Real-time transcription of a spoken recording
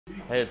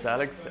Hey, it's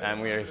Alex,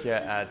 and we are here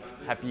at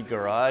Happy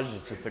Garage.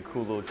 It's just a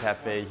cool little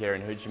cafe here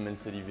in Ho Chi Minh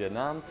City,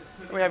 Vietnam.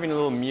 We're having a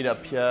little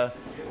meetup here,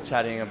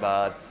 chatting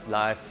about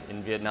life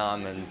in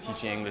Vietnam and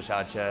teaching English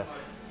out here.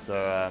 So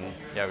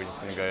yeah, we're just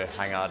gonna go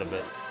hang out a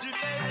bit.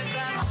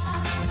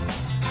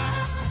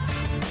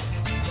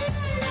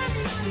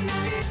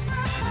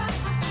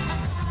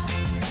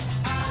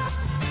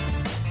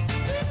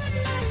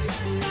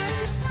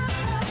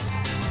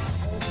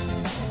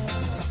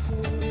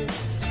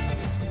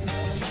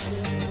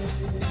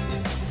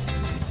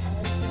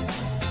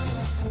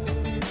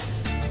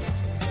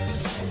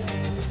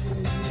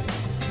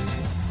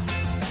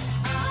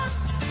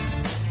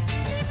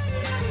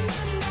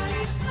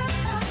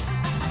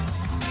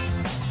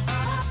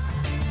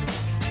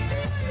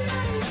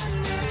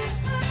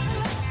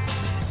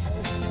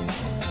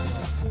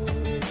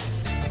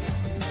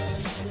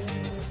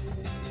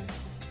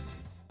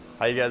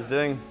 How you guys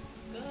doing?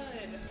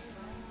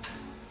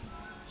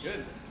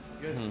 Good.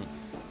 Good.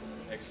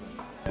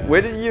 Excellent.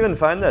 Where did you even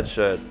find that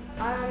shirt?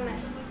 At a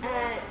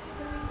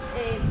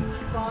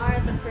bar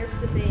at the first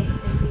debate in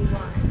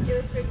D1. It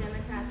was for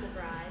Democrats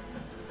Abroad.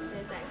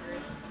 There's that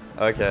group.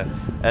 Okay,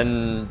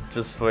 and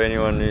just for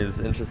anyone who's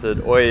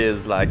interested, Oi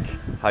is like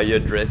how you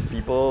address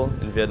people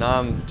in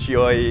Vietnam. Chi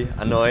Oi,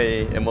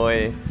 Anoi,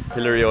 Emoi,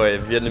 Hillary Oi,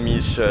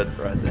 Vietnamese shirt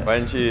right there. Why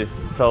don't you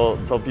tell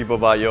people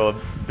about your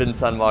Bin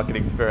San market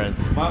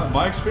experience?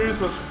 My experience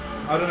was,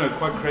 I don't know,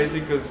 quite crazy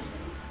because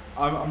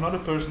I'm not a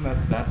person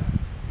that's that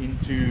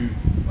into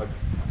like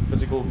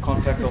physical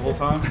contact the whole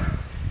time.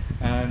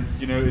 And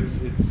you know, it's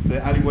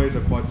the alleyways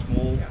are quite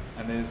small,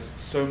 and there's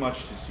so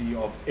much to see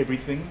of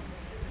everything.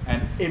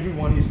 And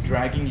everyone is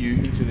dragging you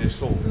into their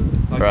stall.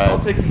 Like, right. I'll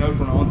take a no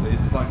for an answer.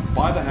 It's like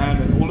by the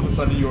hand, and all of a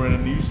sudden you're in a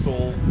new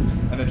stall,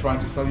 and they're trying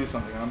to sell you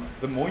something. And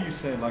the more you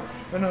say, like,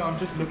 no, I'm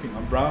just looking,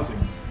 I'm browsing,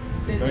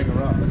 just going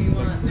around. What do you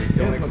like, want?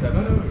 Yeah, it's like,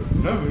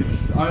 no,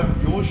 it's I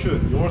have your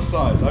shirt, your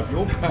size, I have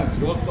your pants,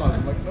 your size.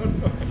 I'm like,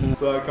 no.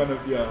 So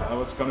I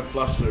was kind of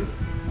flustered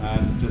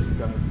and just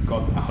kind of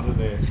got out of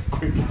there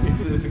quickly.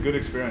 It's a good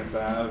experience.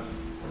 I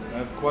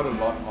have quite a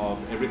lot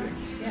of everything.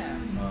 Yeah.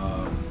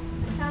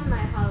 I found my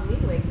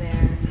Halloween wig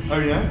there. Oh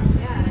yeah?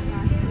 Yeah,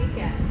 last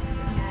weekend.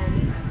 And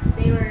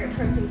they were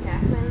approaching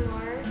Jacqueline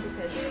more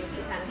because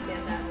she kind of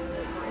stands out a little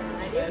bit more than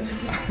I do.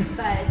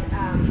 But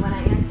when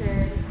I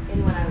answered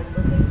in what I was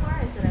looking for,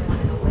 I said I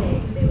wanted a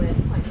wig, they would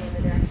point me in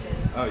the direction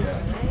Oh yeah.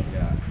 of a wig.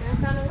 Yeah. And I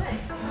found a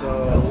wig. So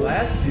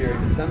last year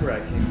in December I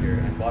came here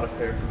and bought a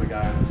pair from a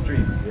guy on the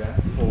street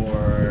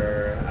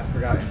for, I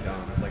forgot his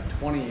dollar, it was like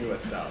 $20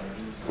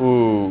 US.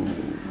 Ooh.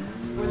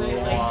 Were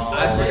they like,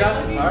 I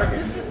forgot to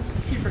bargain.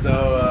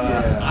 So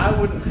I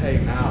wouldn't pay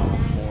now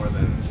more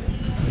than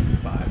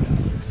like $5.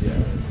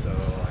 Yeah. So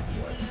like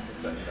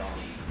what's that dollar?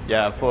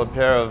 Yeah, for a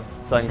pair of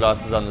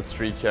sunglasses on the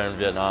street here in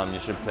Vietnam, you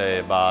should pay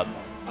about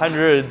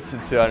 100 to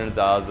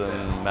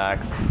 200,000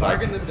 max.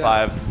 Bargain like them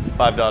down.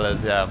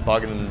 $5, yeah,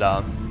 bargain them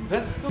down.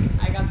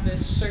 I got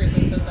this shirt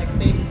that says like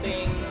same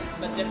thing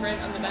but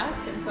different on the back,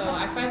 and so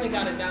I finally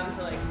got it down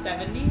to like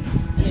 70, and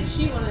then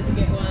she wanted to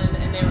get one,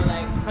 and they were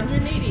like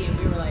 180, and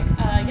we were like,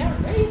 yeah,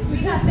 right. We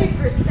got this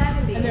for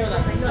 70. And they were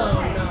like, no,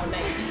 okay. no, 90.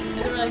 And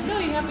they were like, no,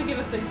 you have to give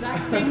us the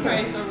exact same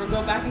price, or we'll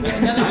go back and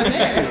get another one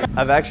there.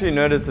 I've actually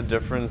noticed a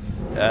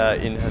difference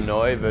in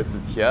Hanoi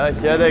versus here.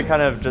 Here they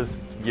kind of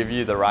just give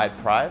you the right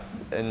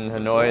price. In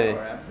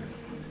Hanoi,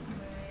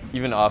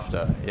 even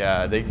after,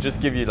 yeah, they just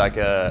give you like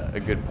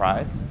a good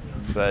price.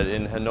 But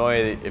in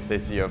Hanoi, if they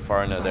see you're a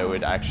foreigner, they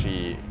would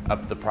actually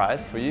up the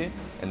price for you,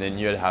 and then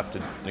you'd have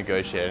to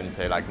negotiate and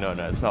say like, no,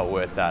 it's not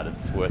worth that,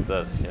 it's worth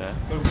this, you know?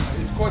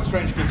 It's quite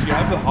strange because you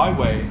have the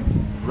highway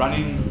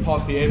running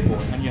past the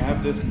airport, and you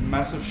have this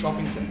massive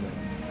shopping center,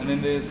 and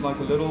then there's like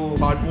a little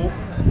sidewalk,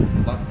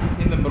 like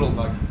in the middle,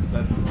 like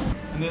that,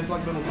 and there's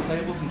like little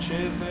tables and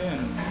chairs there,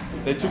 and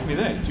they took me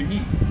there to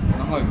eat, and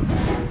I'm like,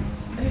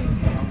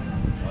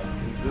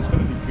 is this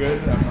going to be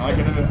good? Am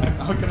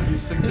I going to be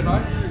sick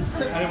tonight?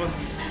 And it was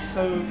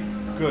so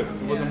good.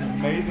 It was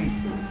amazing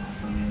food.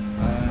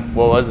 And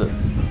What was it?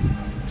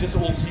 just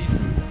all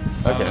seafood.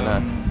 Okay,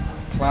 nice.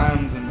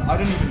 Clams, and I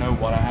don't even know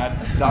what I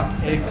had. Duck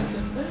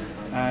eggs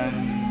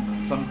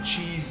and some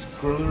cheese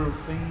griller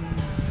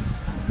things.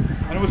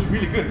 And it was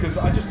really good because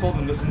I just told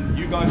them, listen,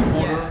 you guys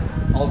order,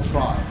 I'll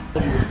try.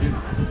 What were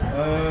students?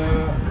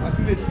 I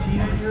think they're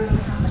teenagers.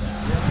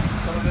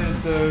 Some of them.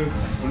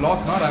 So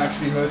last night I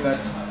actually heard that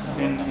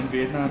in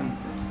Vietnam,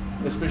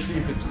 especially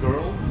if it's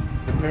girls,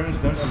 the parents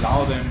don't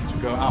allow them to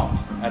go out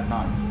at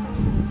night.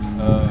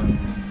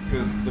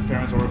 Because the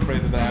parents are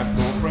afraid that they have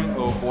girlfriend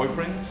or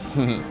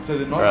boyfriends, so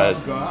they're not allowed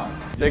to go out.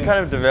 They kind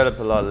of develop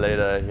a lot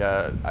later,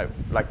 yeah,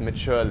 like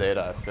mature later,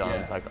 I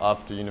found, like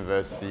after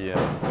university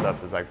and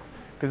stuff is like,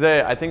 because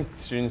I think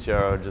students here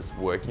are just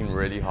working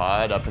really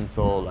hard up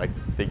until like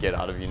they get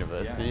out of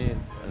university,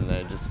 and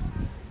they just,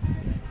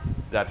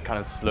 that kind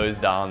of slows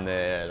down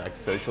their like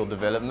social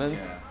development.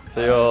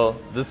 So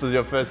this was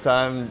your first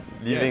time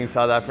leaving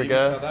South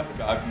Africa? Leaving South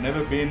Africa. I've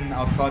never been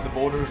outside the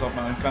borders of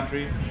my own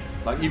country,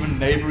 like even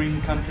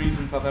neighboring countries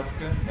in South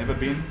Africa, never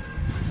been.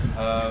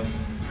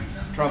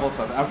 traveled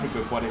South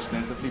Africa quite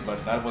extensively,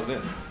 but that was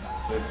it.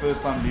 So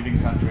first time leaving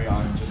country,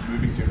 I'm just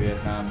moving to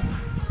Vietnam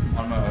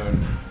on my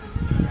own.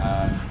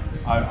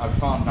 I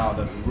found now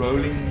that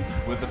rolling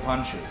with the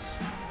punches,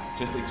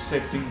 just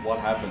accepting what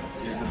happens,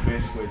 is the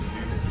best way to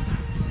do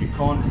this. You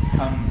can't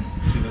come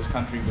to this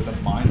country with a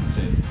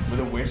mindset, with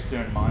a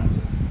Western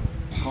mindset.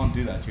 You can't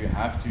do that. You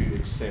have to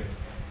accept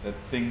that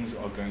things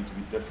are going to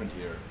be different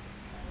here.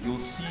 You'll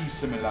see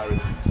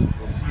similarities.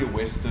 You'll see a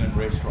Western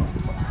restaurant.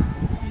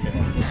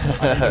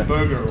 I need a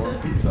burger or a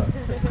pizza.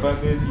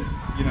 But then,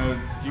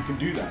 you can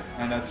do that.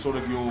 And that's sort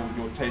of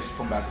your taste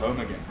from back home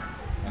again.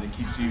 And it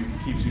keeps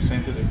you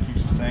centered, it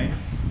keeps you sane.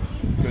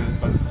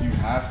 But you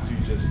have to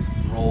just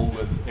roll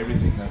with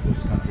everything that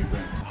this country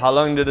brings. How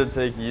long did it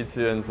take you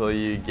two until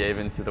you gave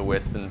into the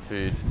Western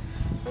food?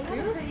 We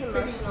had a pretty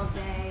emotional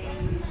day,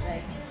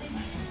 like,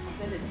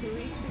 was it 2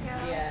 weeks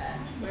ago? Yeah.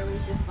 Where we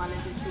just wanted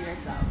to treat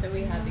ourselves. Then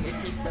we had to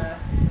get pizza.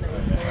 That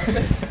was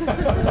delicious. It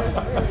was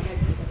really good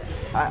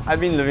pizza. I've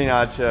been living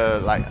out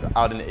here,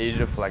 out in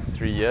Asia for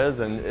 3 years,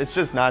 and it's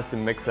just nice to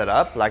mix it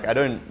up. I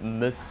don't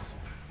miss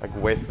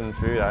Western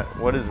food.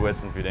 What is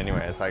Western food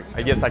anyway? It's I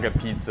guess a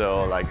pizza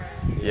or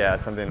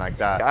something like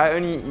that. I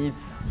only eat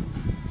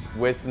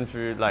Western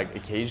food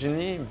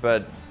occasionally,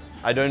 but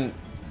I don't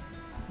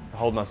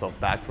hold myself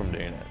back from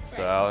doing it.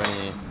 So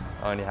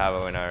I only have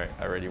it when I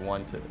really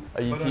want to.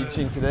 Are you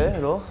teaching today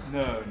at all?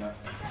 No.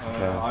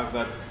 I have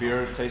that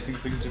beer tasting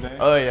thing today.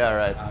 Oh yeah,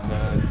 right.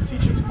 And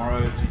teaching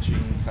tomorrow,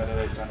 teaching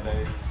Saturday,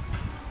 Sunday,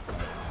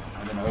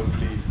 and then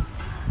hopefully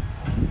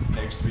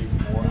next week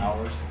more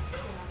hours.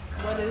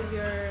 What is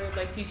your,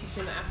 do you teach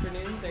in the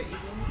afternoons or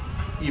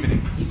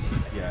evenings?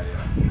 Evenings, yeah.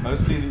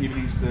 Mostly in the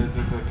evenings.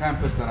 The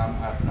campus that I'm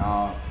at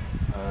now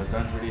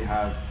don't really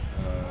have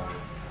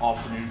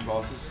afternoon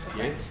classes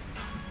yet.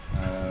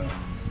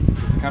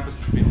 The campus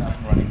has been up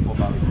and running for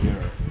about a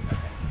year.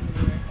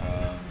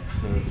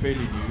 So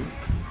fairly new.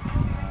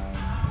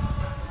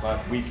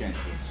 But weekends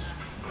is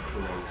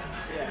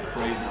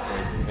crazy.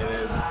 It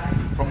is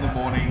from the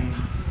morning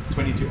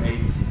 20 to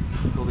 8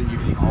 till the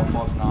evening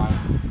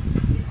 9:30.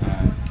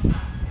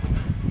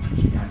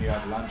 And you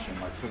have lunch and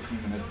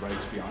 15-minute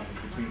breaks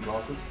between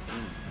classes.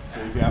 So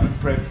if you haven't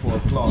prepped for a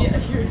class,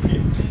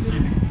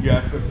 you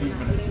have 15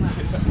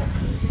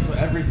 minutes. So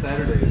every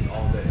Saturday is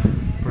all day?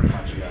 Pretty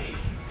much, yeah.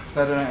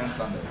 Saturday and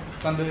Sundays.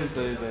 Sundays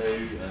they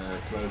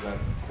close at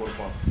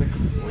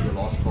 6:15, or your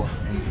last class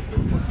ends at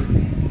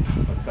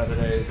 6:15. But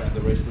Saturdays and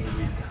the rest of the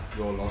week,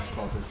 your last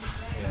classes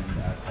end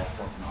at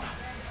 9:30.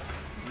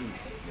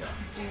 Yeah.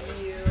 Do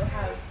you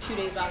have 2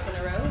 days off in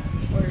a row,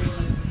 or are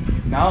you?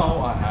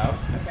 Now I have.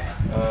 Okay.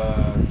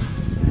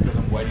 Just because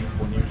I'm waiting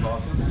for new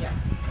classes. Yeah.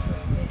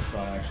 So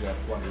I actually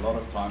have quite a lot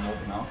of time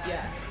off now.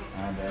 Yeah.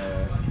 And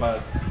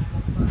but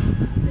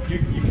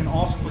you can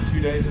ask for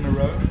 2 days in a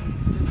row,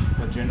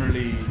 but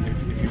generally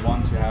if you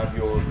want to have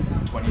your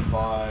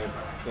 25,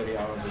 30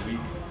 hours a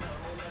week,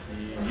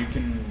 you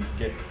can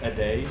get a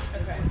day,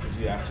 because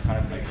you have to kind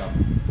of make up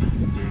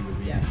during the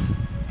week. Yeah.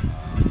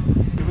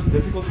 It was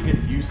difficult to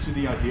get used to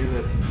the idea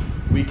that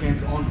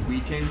weekends aren't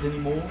weekends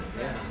anymore.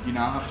 Yeah. You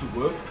now have to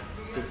work,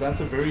 because that's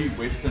a very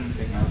Western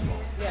thing as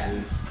well, Yeah.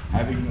 is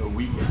having a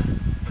weekend.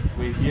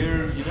 Where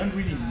here, you don't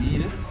really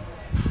need it,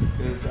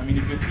 because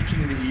if you're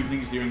teaching in the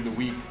evenings during the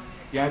week,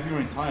 you have your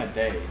entire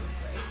day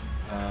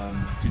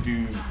to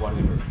do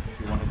whatever. If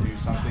you want to do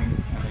something,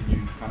 and then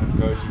you kind of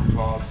go to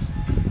class,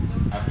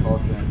 have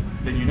class, then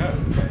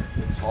okay,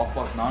 it's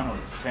 9:30 or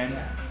it's 10.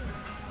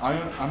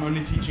 I'm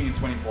only teaching in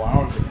 24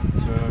 hours again,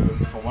 so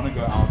if I want to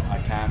go out, I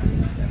can,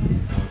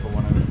 or if I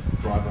want to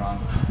drive around.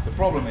 The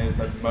problem is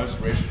that most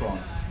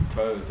restaurants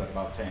close at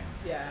about 10.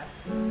 Yeah.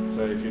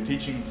 So if you're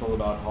teaching until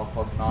about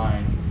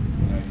 9:30,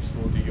 you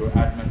still do your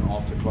admin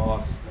after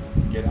class,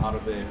 get out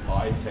of there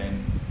by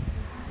 10.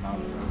 Now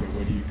it's okay,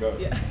 where do you go?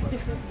 Yeah.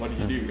 It's what do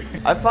you do?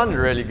 I found it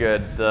really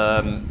good.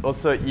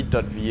 Also,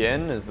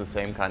 eat.vn is the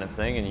same kind of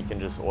thing, and you can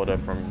just order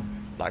from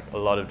a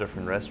lot of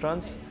different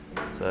restaurants.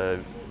 So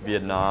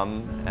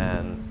Vietnam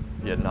and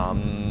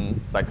Vietnam,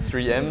 it's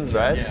 3Ms,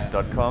 right?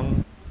 Yeah.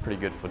 .com. Pretty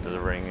good for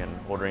delivering and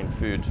ordering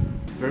food.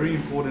 Very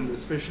important,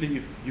 especially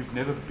if you've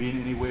never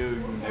been anywhere or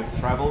you've never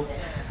traveled.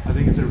 I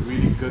think it's a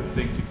really good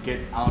thing to get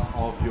out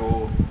of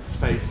your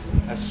space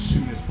as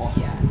soon as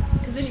possible. Yeah.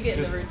 Because then you get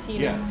in Just- the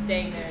routine yeah. of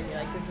staying there, and you're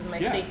like, this is my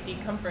Yeah. safety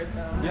comfort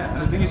zone. Yeah,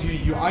 and the thing is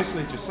you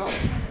isolate yourself.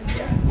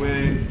 Yeah.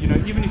 Where,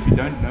 even if you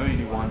don't know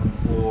anyone,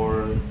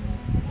 or,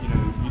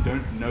 you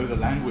don't know the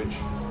language,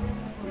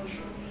 which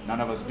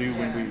none of us do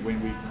when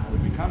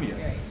we come here,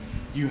 Right.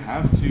 you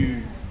have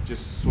to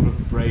just sort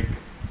of break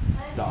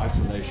the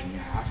isolation. You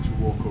have to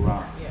walk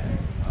around. Yeah.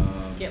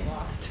 Get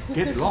lost.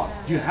 Get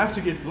lost. You have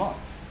to get lost.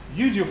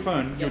 Use your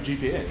phone, your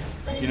GPS,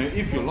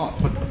 if you're lost,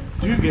 but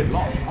do get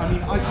lost.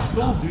 I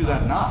still do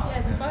that now. Yeah,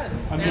 it's fun.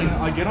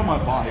 I get on my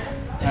bike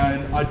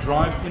and I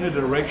drive in a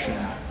direction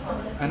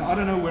and I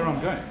don't know where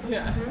I'm going.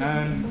 Yeah.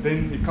 And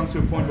then it comes to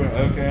a point where,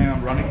 okay,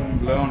 I'm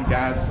running low on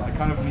gas, I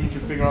kind of need to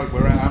figure out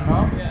where I am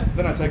now. Yeah.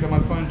 Then I take out my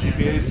phone,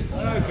 GPS,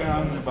 okay,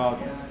 I'm about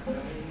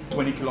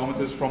 20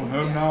 kilometers from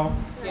home now.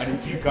 I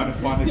need to kind of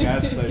find a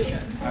gas station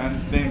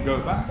and then go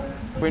back.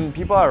 When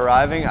people are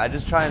arriving, I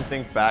just try and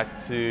think back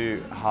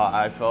to how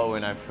I felt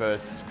when I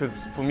first, because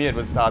for me it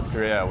was South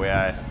Korea, where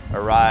I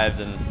arrived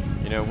and,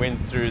 you know, went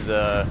through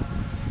the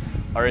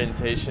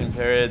orientation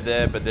period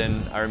there, but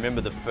then I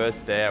remember the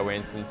first day I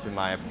went into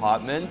my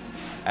apartment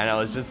and I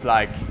was just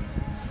like,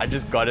 I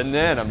just got in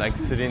there and I'm like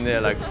sitting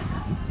there like,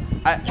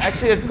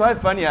 actually it's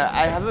quite funny,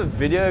 I have a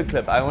video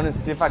clip, I want to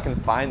see if I can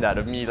find that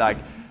of me like,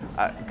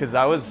 because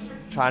I was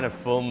trying to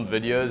film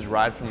videos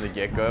right from the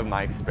get-go of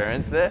my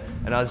experience there,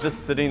 and I was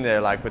just sitting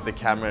there like with the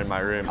camera in my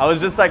room. I was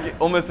just like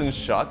almost in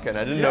shock and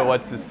I didn't know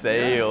what to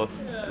say, or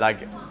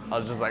like I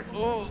was just like,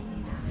 oh.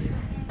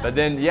 But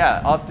then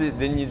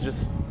then you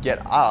just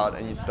get out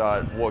and you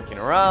start walking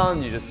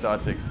around, you just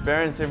start to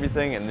experience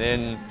everything, and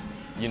then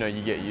you know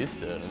you get used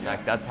to it, and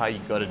like that's how you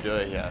got to do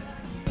it here.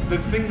 The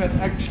thing that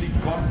actually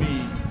got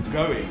me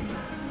going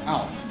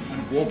out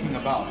and walking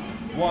about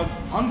was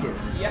hunger.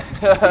 Yeah.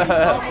 I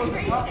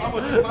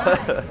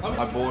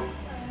bought,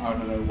 I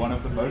don't know, one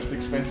of the most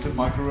expensive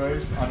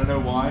microwaves. I don't know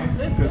why,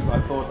 because I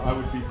thought I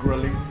would be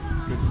grilling,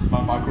 because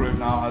my microwave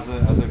now has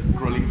a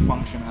grilling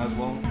function as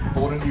well.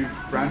 Bought a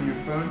brand new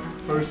phone,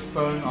 first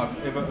phone I've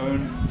ever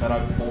owned that I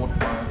bought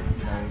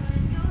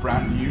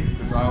brand new,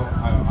 because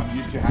I'm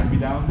used to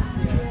hand-me-downs,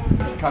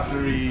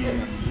 cutlery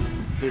and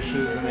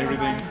dishes and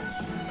everything.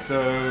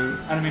 So,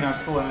 and I mean, I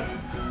still had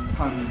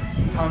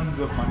tons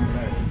of money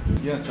left.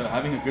 Yeah, so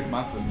having a good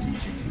month of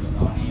teaching,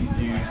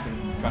 you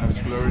can kind of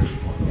splurge.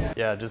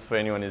 Yeah, just for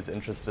anyone who's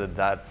interested,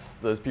 that's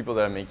those people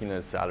that are making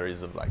those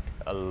salaries of like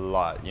a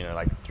lot, you know,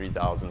 like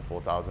 $3,000,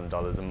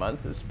 $4,000 a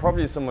month. It's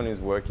probably someone who's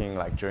working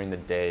like during the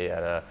day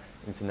at a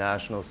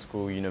international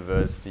school,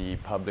 university,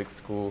 public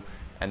school,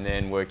 and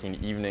then working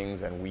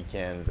evenings and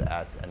weekends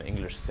at an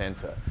English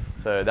center.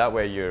 So that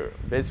way you're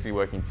basically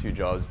working 2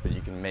 jobs, but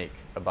you can make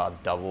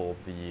about double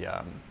the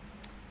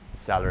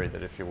salary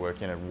that if you're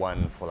working at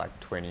one for like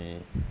 20,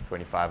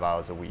 25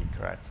 hours a week,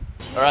 right?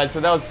 All right,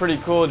 so that was pretty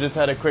cool. Just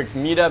had a quick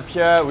meetup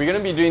here. We're gonna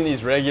be doing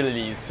these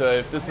regularly, so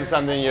if this is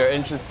something you're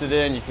interested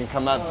in, you can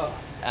come out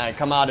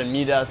and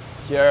meet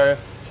us here.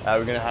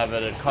 We're gonna have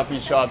it at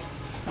coffee shops.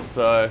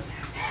 So,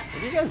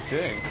 what are you guys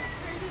doing?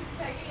 We're just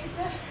checking each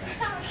other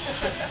out.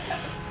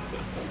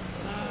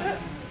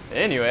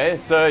 Anyway,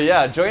 so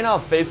yeah, join our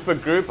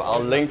Facebook group. I'll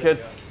link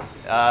it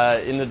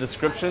in the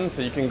description,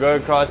 so you can go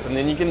across and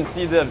then you can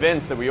see the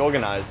events that we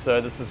organize. So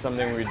this is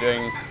something we're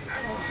doing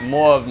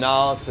more of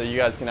now, so you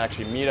guys can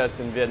actually meet us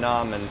in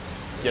Vietnam and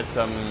get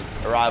some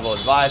arrival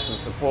advice and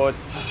support.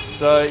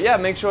 So yeah,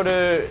 make sure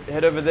to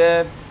head over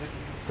there,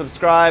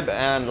 subscribe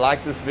and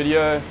like this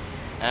video,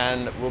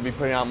 and we'll be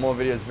putting out more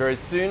videos very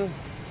soon.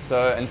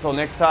 So until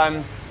next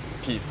time,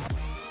 peace.